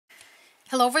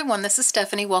Hello everyone, this is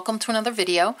Stephanie. Welcome to another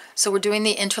video. So we're doing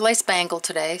the interlace bangle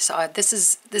today. So this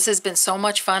has been so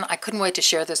much fun. I couldn't wait to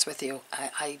share this with you.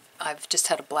 I've just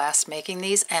had a blast making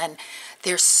these, and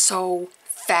they're so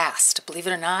fast, believe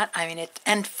it or not. I mean,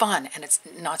 and fun, and it's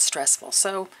not stressful.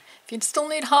 So if you still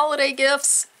need holiday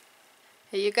gifts,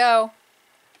 here you go.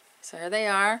 So here they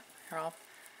are. Here, I'll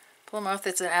pull them off.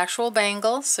 It's an actual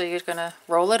bangle, so you're gonna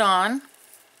roll it on.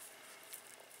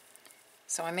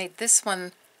 So I made this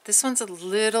one. This one's a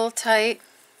little tight.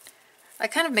 I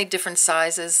kind of made different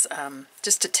sizes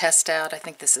just to test out. I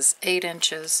think this is 8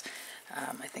 inches.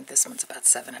 I think this one's about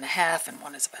 7.5, and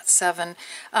one is about 7.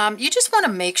 You just want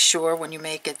to make sure when you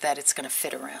make it that it's going to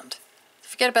fit around.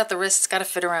 Forget about the wrist. It's got to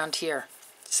fit around here.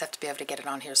 Just have to be able to get it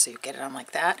on here, so you get it on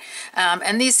like that.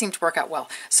 And these seem to work out well.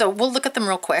 So we'll look at them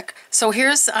real quick. So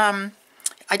here's,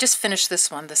 I just finished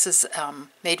this one. This is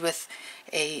made with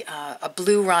a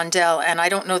blue rondelle, and I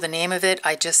don't know the name of it.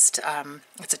 I just,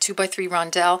 it's a 2x3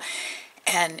 rondelle,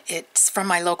 and it's from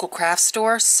my local craft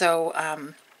store. So,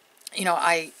 you know,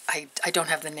 I don't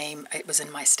have the name. It was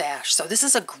in my stash. So this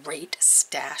is a great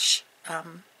stash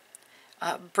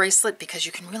bracelet, because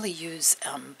you can really use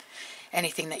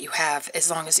anything that you have,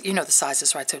 as long as you know the size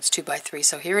is right. So it's 2x3.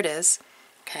 So here it is.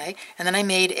 Okay, and then I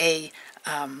made a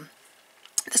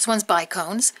this one's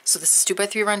bicones, so this is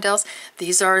 2x3 rondelles.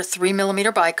 These are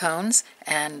 3mm bicones,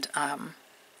 and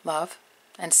love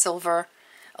and silver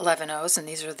 11/0s, and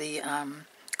these are the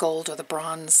gold or the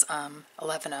bronze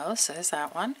 11/0s. So there's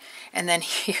that one. And then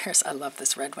here's, I love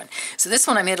this red one. So this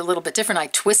one I made a little bit different. I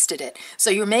twisted it.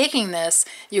 So you're making this,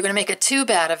 you're going to make a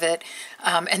tube out of it,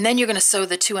 and then you're going to sew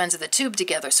the two ends of the tube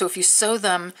together. So if you sew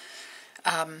them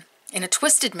in a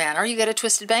twisted manner, you get a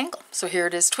twisted bangle. So here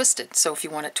it is twisted. So if you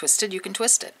want it twisted, you can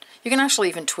twist it. You can actually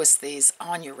even twist these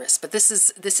on your wrist, but this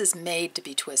is made to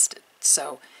be twisted.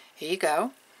 So here you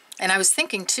go. And I was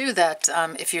thinking too that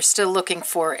if you're still looking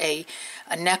for a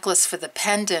necklace for the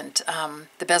pendant,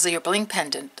 the bezel your bling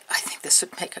pendant, I think this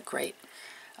would make a great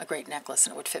necklace,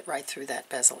 and it would fit right through that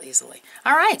bezel easily.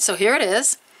 All right, so here it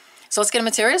is. So let's get a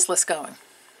materials list going.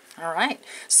 All right,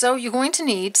 so you're going to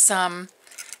need some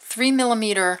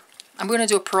 3mm. I'm going to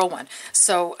do a pearl one.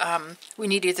 So we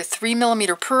need either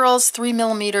 3mm pearls,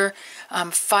 3mm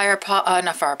not fire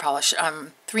polish,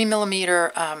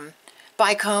 3mm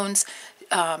bicones,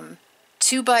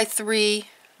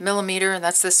 2x3mm, and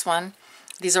that's this one.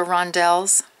 These are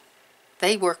rondelles.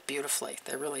 They work beautifully.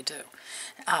 They really do.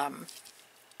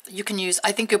 You can use,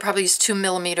 I think you'll probably use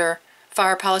 2mm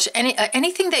fire polish.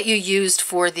 Anything that you used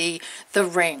for the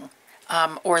ring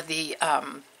or the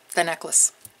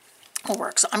necklace will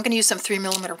work. So I'm going to use some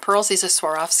 3mm pearls. These are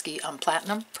Swarovski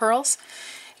platinum pearls.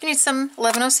 You need some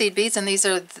 11/0 seed beads, and these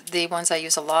are the ones I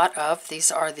use a lot of.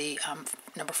 These are the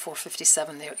number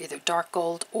 457. They're either dark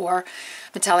gold or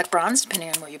metallic bronze, depending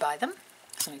on where you buy them.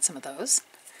 So I need some of those.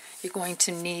 You're going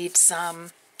to need some,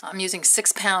 I'm using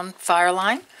 6-pound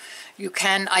Fireline. You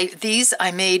can, these I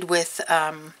made with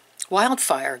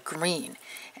Wildfire green,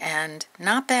 and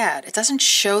not bad. It doesn't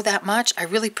show that much. I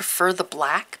really prefer the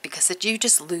black, because you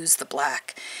just lose the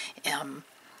black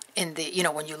in the, you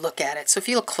know, when you look at it. So if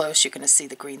you look close, you're going to see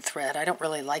the green thread. I don't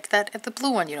really like that. At the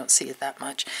blue one, you don't see it that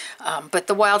much. But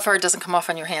the Wildfire doesn't come off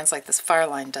on your hands like this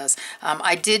Fireline does.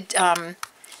 I did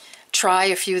try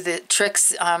a few of the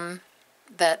tricks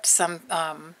that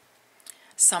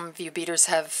some of you beaders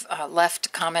have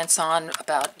left comments on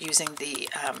about using the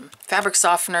fabric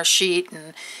softener sheet,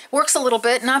 and works a little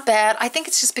bit, not bad. I think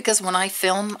it's just because when I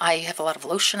film, I have a lot of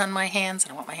lotion on my hands,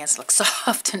 and I want my hands to look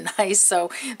soft and nice, so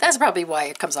that's probably why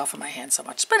it comes off of my hands so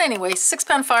much. But anyway,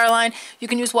 6-pound Fireline. You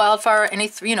can use Wildfire, any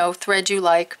thread you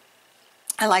like.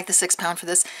 I like the 6-pound for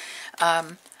this.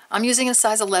 I'm using a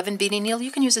size 11 beading needle.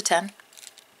 You can use a 10.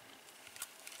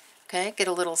 Okay, get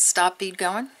a little stop bead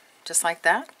going, just like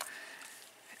that.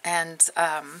 And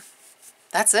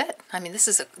that's it. I mean,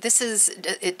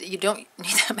 you don't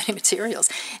need that many materials,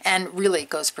 and really it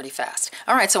goes pretty fast.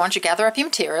 All right, so why don't you gather up your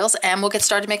materials, and we'll get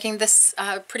started making this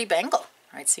pretty bangle.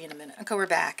 All right, see you in a minute. Okay, we're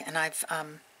back, and I've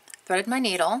threaded my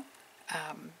needle.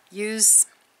 Use,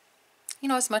 you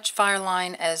know, as much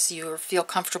Fireline as you feel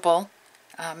comfortable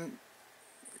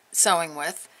sewing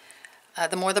with.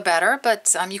 The more the better,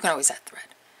 but you can always add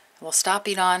thread. A little stop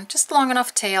bead on, just long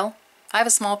enough tail. I have a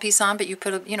small piece on, but you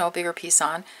put a bigger piece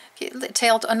on.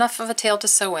 Enough of a tail to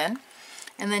sew in.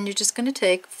 And then you're just going to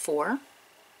take 4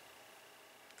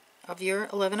 of your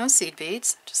 11/0 seed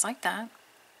beads, just like that.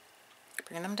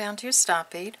 Bring them down to your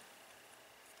stop bead.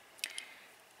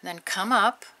 And then come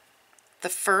up the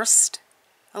first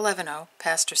 11/0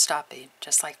 past your stop bead,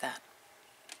 just like that.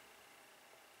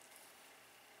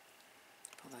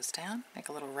 Pull those down, make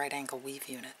a little right angle weave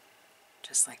unit.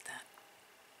 just like that.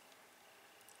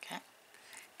 Okay,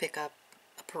 pick up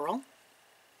a pearl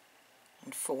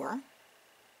and 4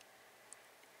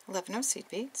 11-0 seed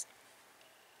beads.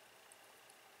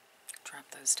 Drop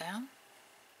those down.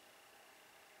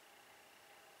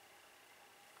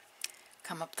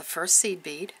 Come up the first seed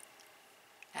bead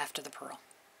after the pearl,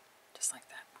 just like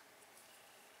that.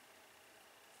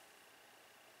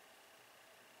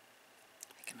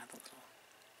 Make another little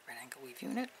right angle weave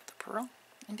unit with the pearl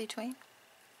in between.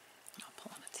 I'll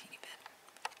pull on a teeny bit.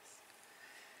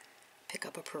 Pick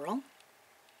up a pearl,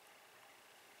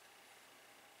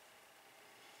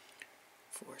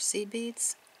 4 seed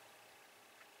beads.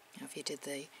 Now, if you did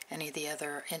any of the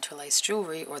other Interlace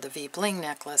jewelry or the V Bling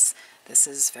necklace, this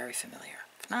is very familiar.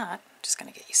 If not, I'm just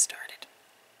going to get you started.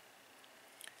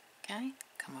 Okay,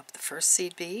 come up the first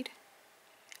seed bead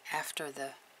after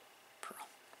the pearl.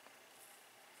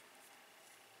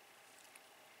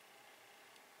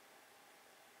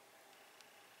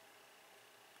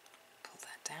 Pull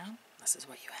that down. This is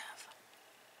what you have.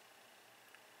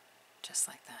 Just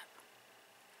like that.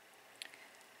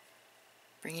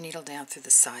 Bring your needle down through the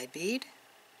side bead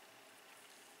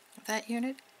of that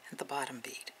unit and the bottom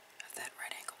bead of that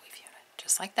right angle weave unit,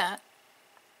 just like that.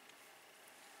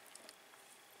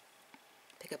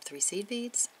 Pick up 3 seed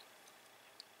beads.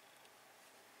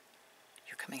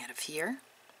 You're coming out of here,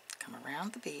 come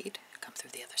around the bead, come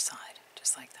through the other side,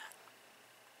 just like that.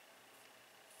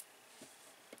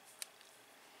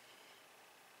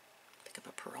 Pick up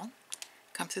a pearl,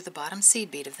 come through the bottom seed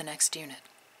bead of the next unit.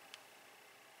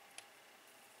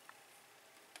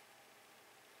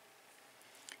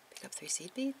 Pick up 3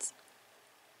 seed beads.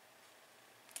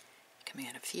 Coming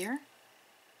out of here,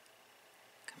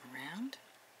 come around,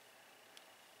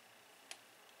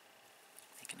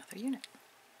 make another unit.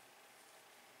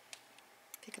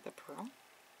 Pick up a pearl.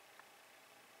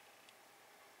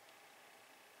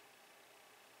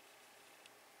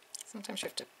 Sometimes you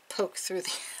have to poke through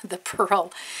the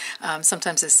pearl.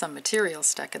 Sometimes there's some material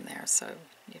stuck in there, so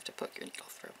you have to poke your needle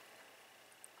through.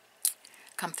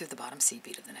 Come through the bottom seed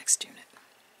bead of the next unit.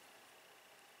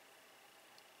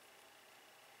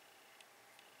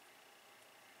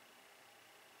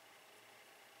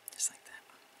 Just like that.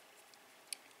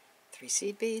 3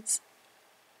 seed beads.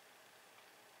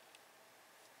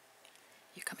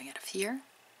 You're coming out of here.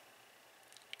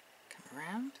 Come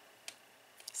around.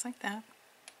 Just like that.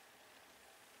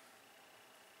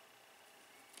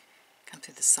 Come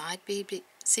through the side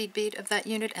seed bead of that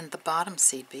unit and the bottom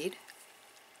seed bead.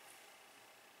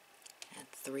 Add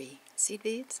 3 seed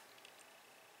beads.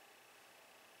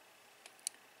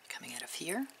 Coming out of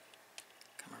here.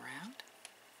 Come around.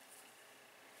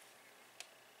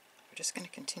 We're just going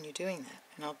to continue doing that,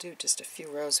 and I'll do just a few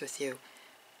rows with you,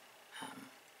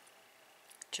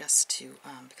 just to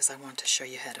because I want to show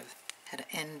you how to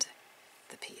end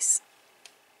the piece.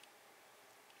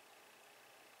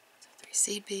 So 3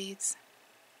 seed beads.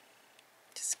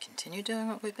 Just continue doing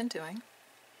what we've been doing.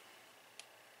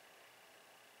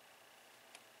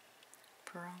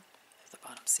 Pearl of the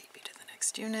bottom seed bead of the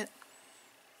next unit,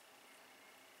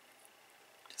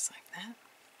 just like that.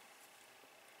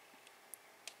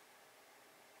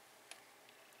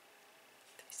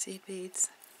 3 seed beads.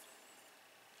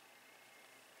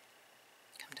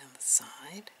 Come down the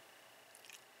side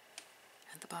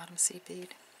and the bottom seed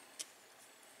bead.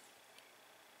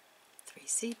 3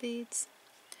 seed beads.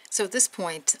 So at this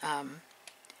point,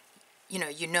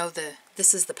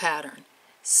 this is the pattern.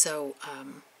 So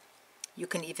you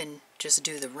can even just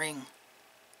do the ring.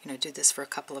 Do this for a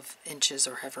couple of inches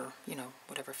or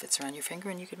whatever fits around your finger,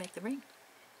 and you can make the ring.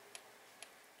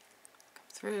 Come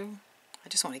through. I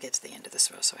just want to get to the end of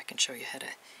this row so I can show you how to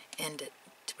end it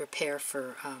to prepare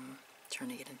for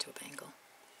turning it into a bangle.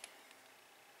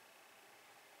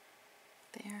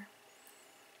 There.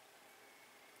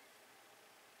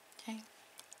 Okay.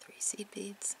 3 seed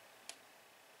beads.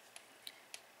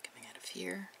 Coming out of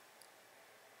here.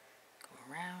 Go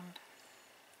around.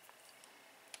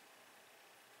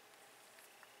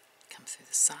 Come through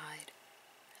the side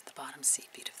and the bottom seed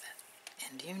bead of that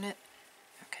end unit.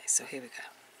 Okay, so here we go.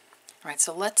 All right,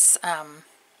 so let's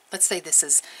say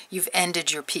you've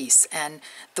ended your piece, and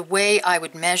the way I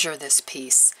would measure this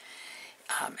piece,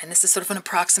 and this is sort of an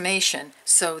approximation,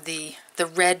 so the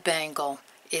red bangle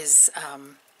is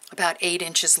about 8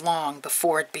 inches long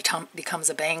before it becomes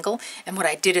a bangle, and what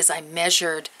I did is I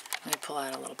measured, let me pull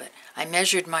out a little bit, I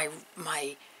measured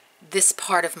this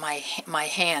part of my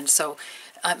hand, so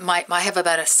I have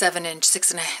about a 7-inch,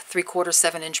 6 3/4,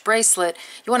 7-inch bracelet.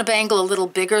 You want to bangle a little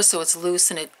bigger so it's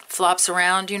loose and it flops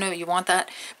around, you want that.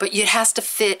 But it has to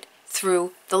fit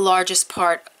through the largest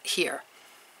part here.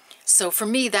 So for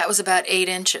me, that was about 8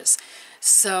 inches.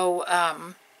 So,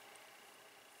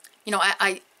 you know,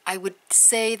 I would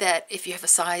say that if you have a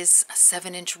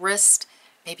 7-inch wrist,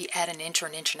 maybe add an inch or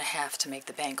an inch and a half to make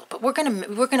the bangle. But we're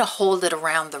gonna hold it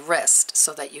around the wrist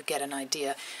so that you get an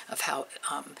idea of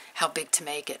how big to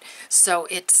make it. So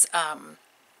it's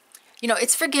you know,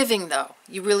 it's forgiving though.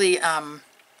 You really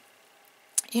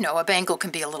you know, a bangle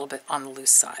can be a little bit on the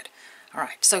loose side. All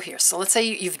right, so here, so let's say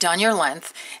you've done your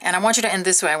length, and I want you to end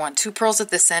this way. I want 2 pearls at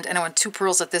this end, and I want 2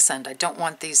 pearls at this end. I don't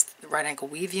want these right angle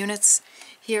weave units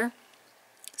here.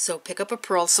 So pick up a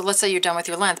pearl. So let's say you're done with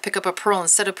your length. Pick up a pearl.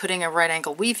 Instead of putting a right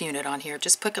angle weave unit on here,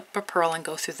 just pick up a pearl and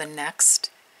go through the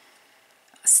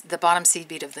bottom seed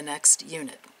bead of the next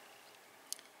unit.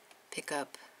 Pick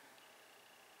up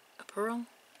a pearl.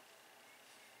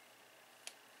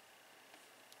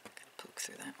 Gotta poke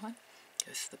through that one.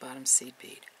 Go through the bottom seed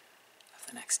bead of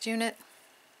the next unit.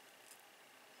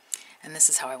 And this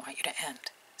is how I want you to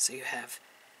end. So you have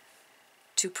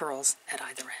 2 pearls at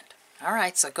either end. All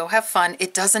right, so go have fun.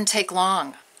 It doesn't take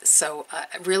long. So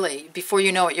really, before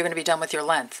you know it, you're going to be done with your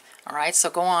length. All right, so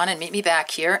go on and meet me back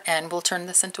here, and we'll turn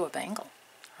this into a bangle.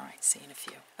 All right, see you in a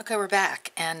few. Okay, we're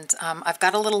back, and I've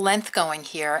got a little length going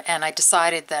here, and I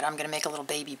decided that I'm going to make a little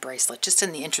baby bracelet, just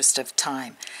in the interest of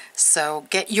time. So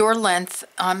get your length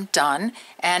done,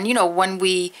 and you know,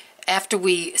 after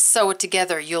we sew it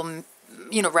together, you'll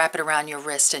wrap it around your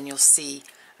wrist, and you'll see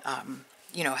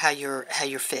you know, how your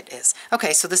fit is.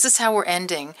 Okay, so this is how we're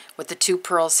ending with the 2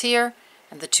 pearls here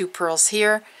and the 2 pearls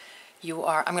here.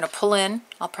 I'm going to pull in.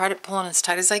 I'll try to pull in as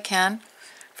tight as I can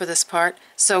for this part.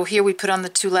 So here we put on the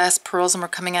 2 last pearls, and we're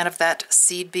coming out of that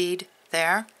seed bead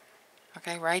there.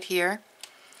 Okay, right here.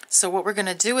 So what we're going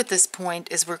to do at this point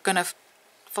is we're going to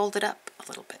fold it up a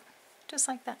little bit, just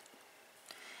like that.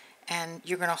 And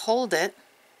you're going to hold it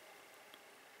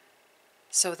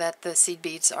so that the seed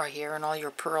beads are here and all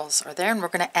your pearls are there, and we're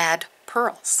going to add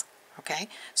pearls. Okay,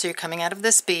 so you're coming out of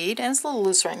this bead, and it's a little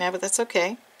loose right now, but that's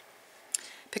okay.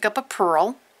 Pick up a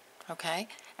pearl, okay,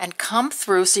 and come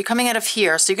through. So you're coming out of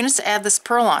here, so you're going to add this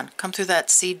pearl on. Come through that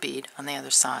seed bead on the other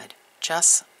side,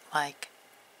 just like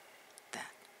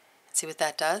that. See what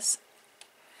that does?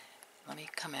 Let me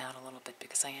come out a little bit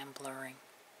because I am blurring.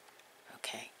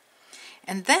 Okay,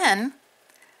 and then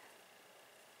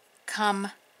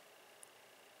come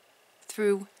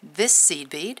through this seed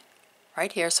bead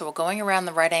right here. So we're going around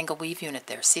the right angle weave unit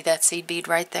there. See that seed bead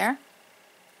right there?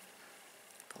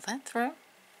 Pull that through.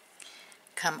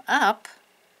 Come up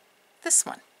this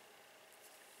one.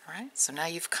 All right, so now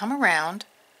you've come around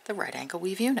the right angle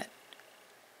weave unit.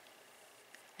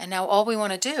 And now all we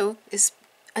want to do is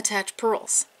attach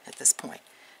pearls at this point.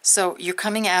 So you're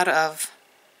coming out of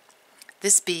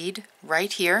this bead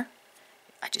right here.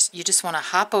 You just want to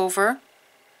hop over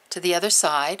to the other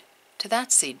side to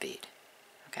that seed bead.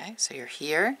 Okay, so you're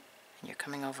here and you're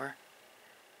coming over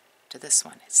to this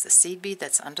one. It's the seed bead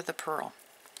that's under the pearl,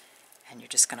 and you're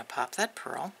just going to pop that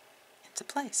pearl into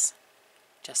place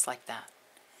just like that.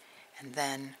 And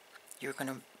then you're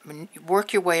going to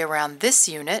work your way around this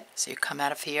unit. So you come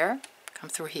out of here,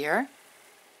 come through here,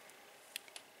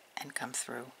 and come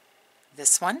through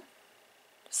this one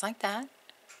just like that.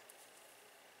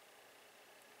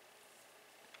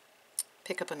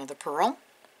 Pick up another pearl.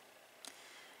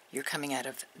 You're coming out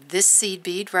of this seed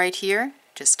bead right here.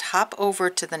 Just hop over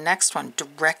to the next one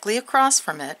directly across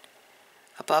from it,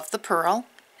 above the pearl,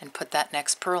 and put that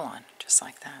next pearl on, just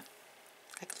like that.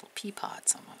 Like little pea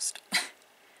pods almost.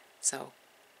 So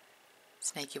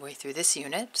snake your way through this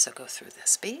unit. So go through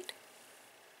this bead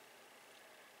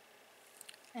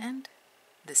and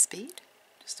this bead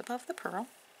just above the pearl.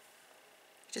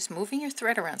 Just moving your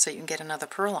thread around so you can get another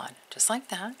pearl on, just like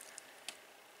that.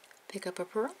 Pick up a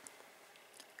pearl.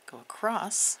 Go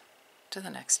across to the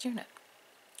next unit,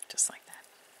 just like that.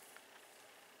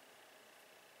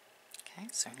 Okay,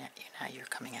 so now you're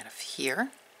coming out of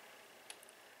here,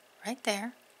 right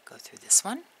there. Go through this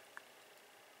one,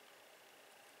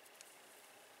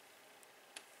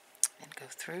 and go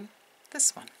through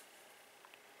this one.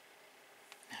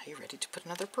 Now you're ready to put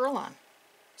another pearl on.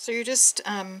 So you're just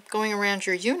going around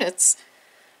your units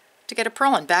to get a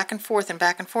pearl in, back and forth and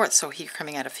back and forth. So you're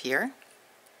coming out of here.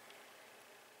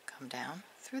 Come down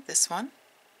through this one,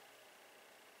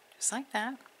 just like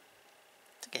that,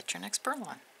 to get your next pearl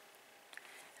on.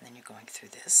 And then you're going through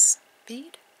this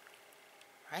bead,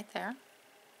 right there,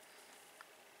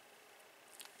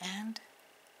 and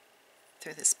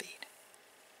through this bead.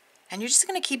 And you're just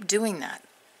going to keep doing that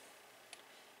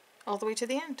all the way to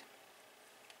the end.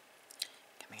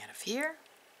 Coming out of here,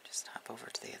 just hop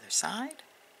over to the other side,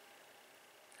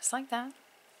 just like that.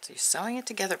 So you're sewing it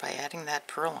together by adding that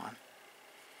pearl on.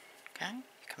 Okay,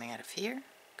 you're coming out of here,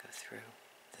 go through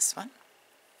this one,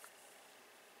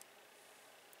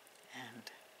 and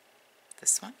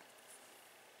this one,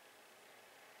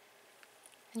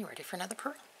 and you're ready for another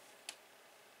pearl.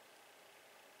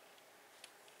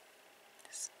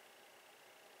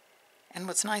 And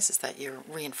what's nice is that you're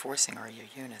reinforcing all your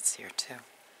units here too.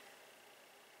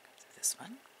 Through this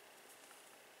one,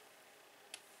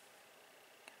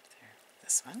 through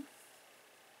this one,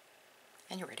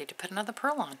 and you're ready to put another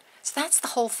pearl on. So that's the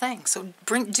whole thing. So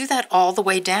do that all the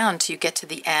way down till you get to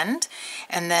the end,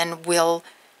 and then we'll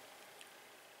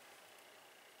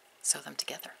sew them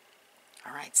together.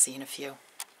 All right, see you in a few.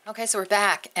 Okay, so we're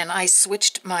back, and I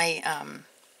switched my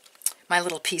my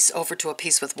little piece over to a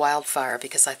piece with Wildfire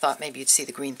because I thought maybe you'd see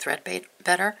the green thread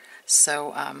better.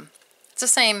 So it's the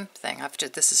same thing.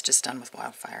 This is just done with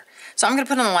Wildfire. So I'm going to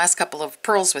put on the last couple of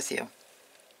pearls with you.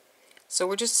 So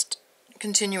we're just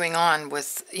continuing on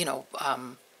with,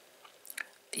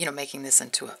 making this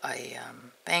into a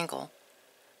bangle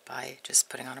by just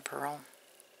putting on a pearl,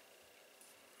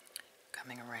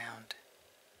 coming around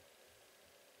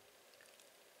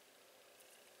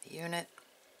the unit.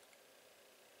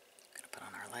 Put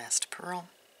on our last pearl.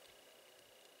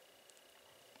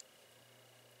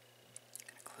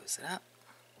 Gonna close it up,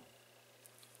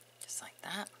 just like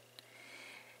that.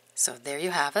 So there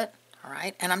you have it. All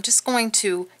right, and I'm just going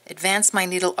to advance my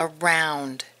needle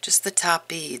around just the top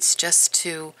beads, just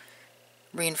to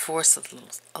reinforce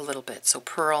a little bit. So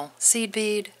pearl, seed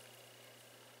bead,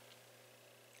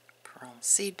 pearl,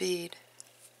 seed bead.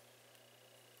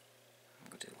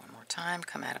 We'll do one more time.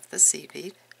 Come out of the seed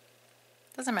bead.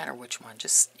 Doesn't matter which one,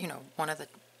 just, one of the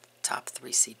top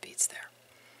 3 seed beads there.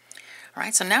 All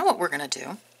right, so now what we're going to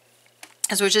do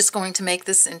is we're just going to make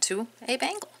this into a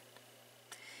bangle.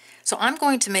 So I'm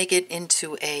going to make it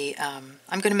into a,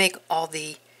 I'm going to make all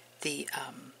the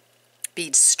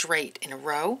beads straight in a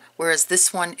row, whereas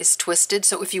this one is twisted.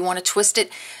 So if you want to twist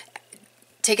it,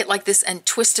 take it like this and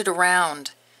twist it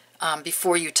around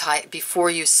before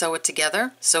you sew it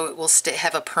together, so it will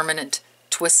have a permanent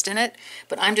twist in it,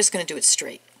 but I'm just going to do it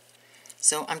straight.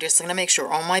 So I'm just going to make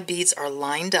sure all my beads are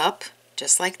lined up,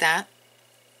 just like that.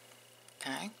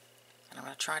 Okay, and I'm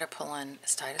going to try to pull in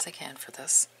as tight as I can for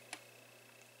this.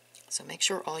 So make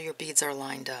sure all your beads are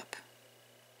lined up,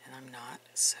 and I'm not,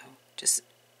 so just,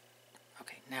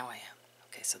 okay, now I am.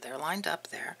 Okay, so they're lined up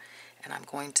there, and I'm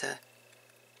going to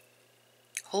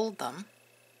hold them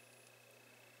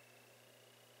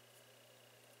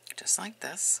just like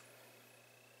this.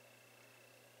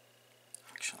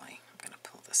 Actually, I'm going to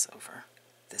pull this over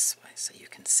this way so you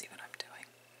can see what I'm doing.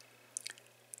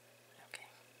 Okay.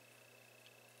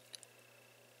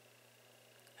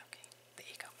 Okay, there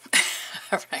you go.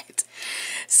 All right.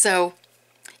 So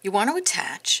you want to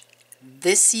attach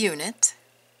this unit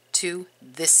to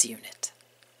this unit.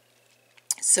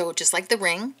 So just like the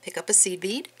ring, pick up a seed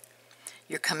bead.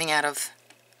 You're coming out of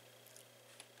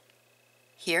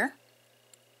here.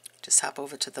 Just hop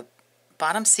over to the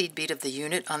bottom seed bead of the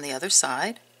unit on the other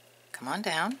side. Come on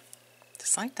down,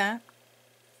 just like that.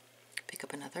 Pick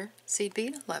up another seed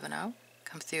bead, 11-0.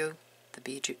 Come through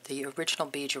the original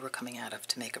bead you were coming out of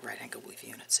to make a right angle weave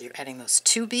unit. So you're adding those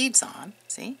 2 beads on,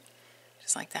 see?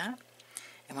 Just like that.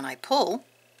 And when I pull,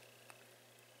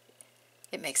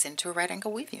 it makes it into a right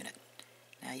angle weave unit.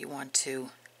 Now you want to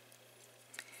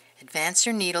advance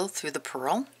your needle through the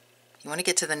pearl. You want to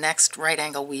get to the next right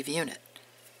angle weave unit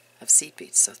of seed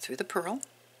beads. So through the pearl,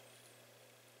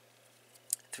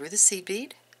 through the seed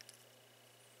bead,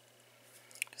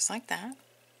 just like that.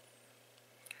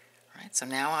 All right, so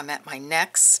now I'm at my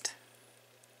next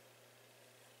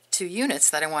 2 units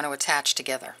that I want to attach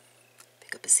together.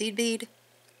 Pick up a seed bead.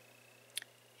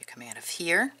 You're coming out of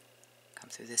here,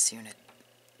 come through this unit,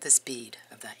 this bead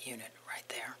of that unit right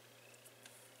there.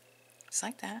 Just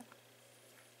like that.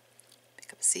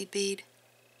 Pick up a seed bead,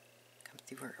 come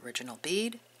through your original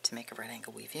bead to make a right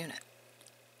angle weave unit.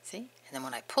 See? And then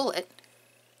when I pull it,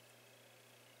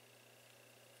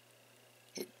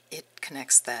 it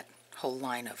connects that whole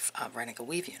line of right angle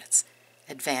weave units.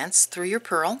 Advance through your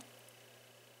pearl,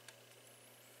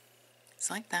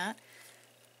 just like that,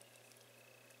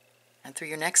 and through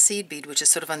your next seed bead, which is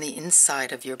sort of on the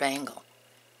inside of your bangle,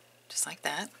 just like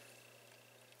that.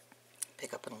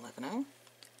 Pick up an 11-0.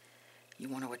 You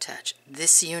want to attach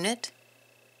this unit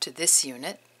to this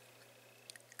unit.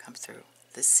 Come through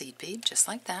this seed bead, just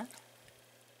like that.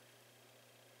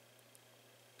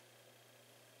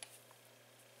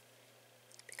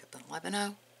 Pick up an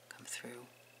 11-0, come through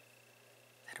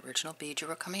that original bead you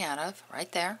were coming out of,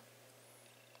 right there.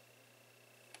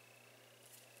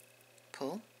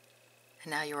 Pull, and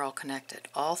now you're all connected.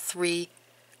 All 3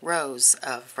 rows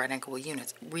of right angle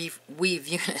units, weave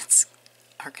units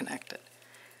are connected.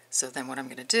 So then what I'm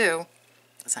going to do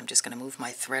is I'm just going to move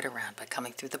my thread around by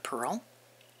coming through the pearl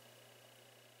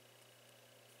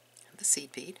and the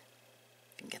seed bead.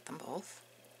 You can get them both.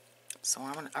 So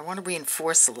I want to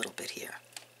reinforce a little bit here.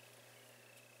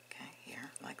 Okay,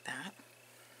 here, like that.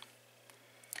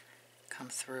 Come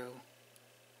through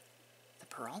the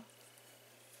pearl.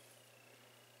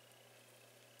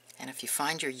 And if you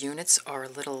find your units are a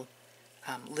little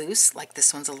loose, like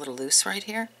this one's a little loose right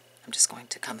here, I'm just going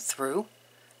to come through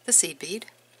the seed bead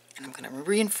and I'm going to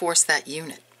reinforce that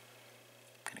unit.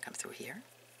 I'm going to come through here,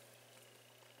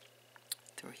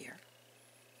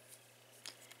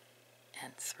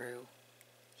 and through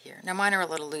here. Now mine are a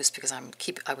little loose because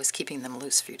I was keeping them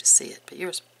loose for you to see it, but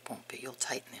yours won't be. You'll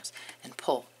tighten those and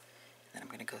pull. And then I'm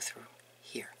going to go through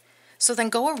here. So then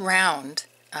go around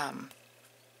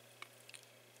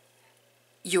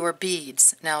your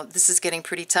beads. Now this is getting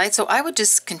pretty tight, so I would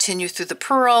just continue through the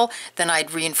pearl, then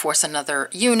I'd reinforce another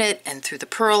unit, and through the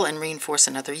pearl and reinforce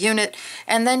another unit,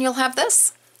 and then you'll have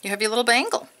this. You have your little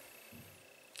bangle.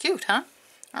 Cute, huh?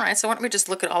 Alright, so why don't we just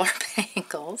look at all our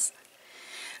bangles.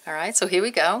 Alright, so here we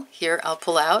go. Here I'll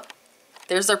pull out.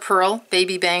 There's our pearl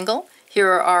baby bangle. Here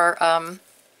are our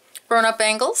grown-up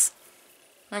bangles.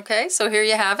 Okay, so here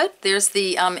you have it. There's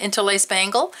the interlace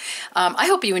bangle. I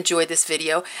hope you enjoyed this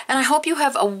video, and I hope you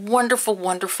have a wonderful,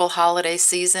 wonderful holiday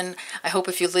season. I hope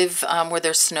if you live where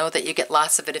there's snow that you get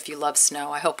lots of it if you love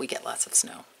snow. I hope we get lots of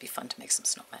snow. It'd be fun to make some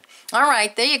snowmen. All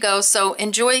right, there you go. So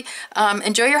enjoy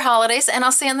your holidays, and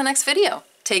I'll see you in the next video.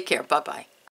 Take care. Bye-bye.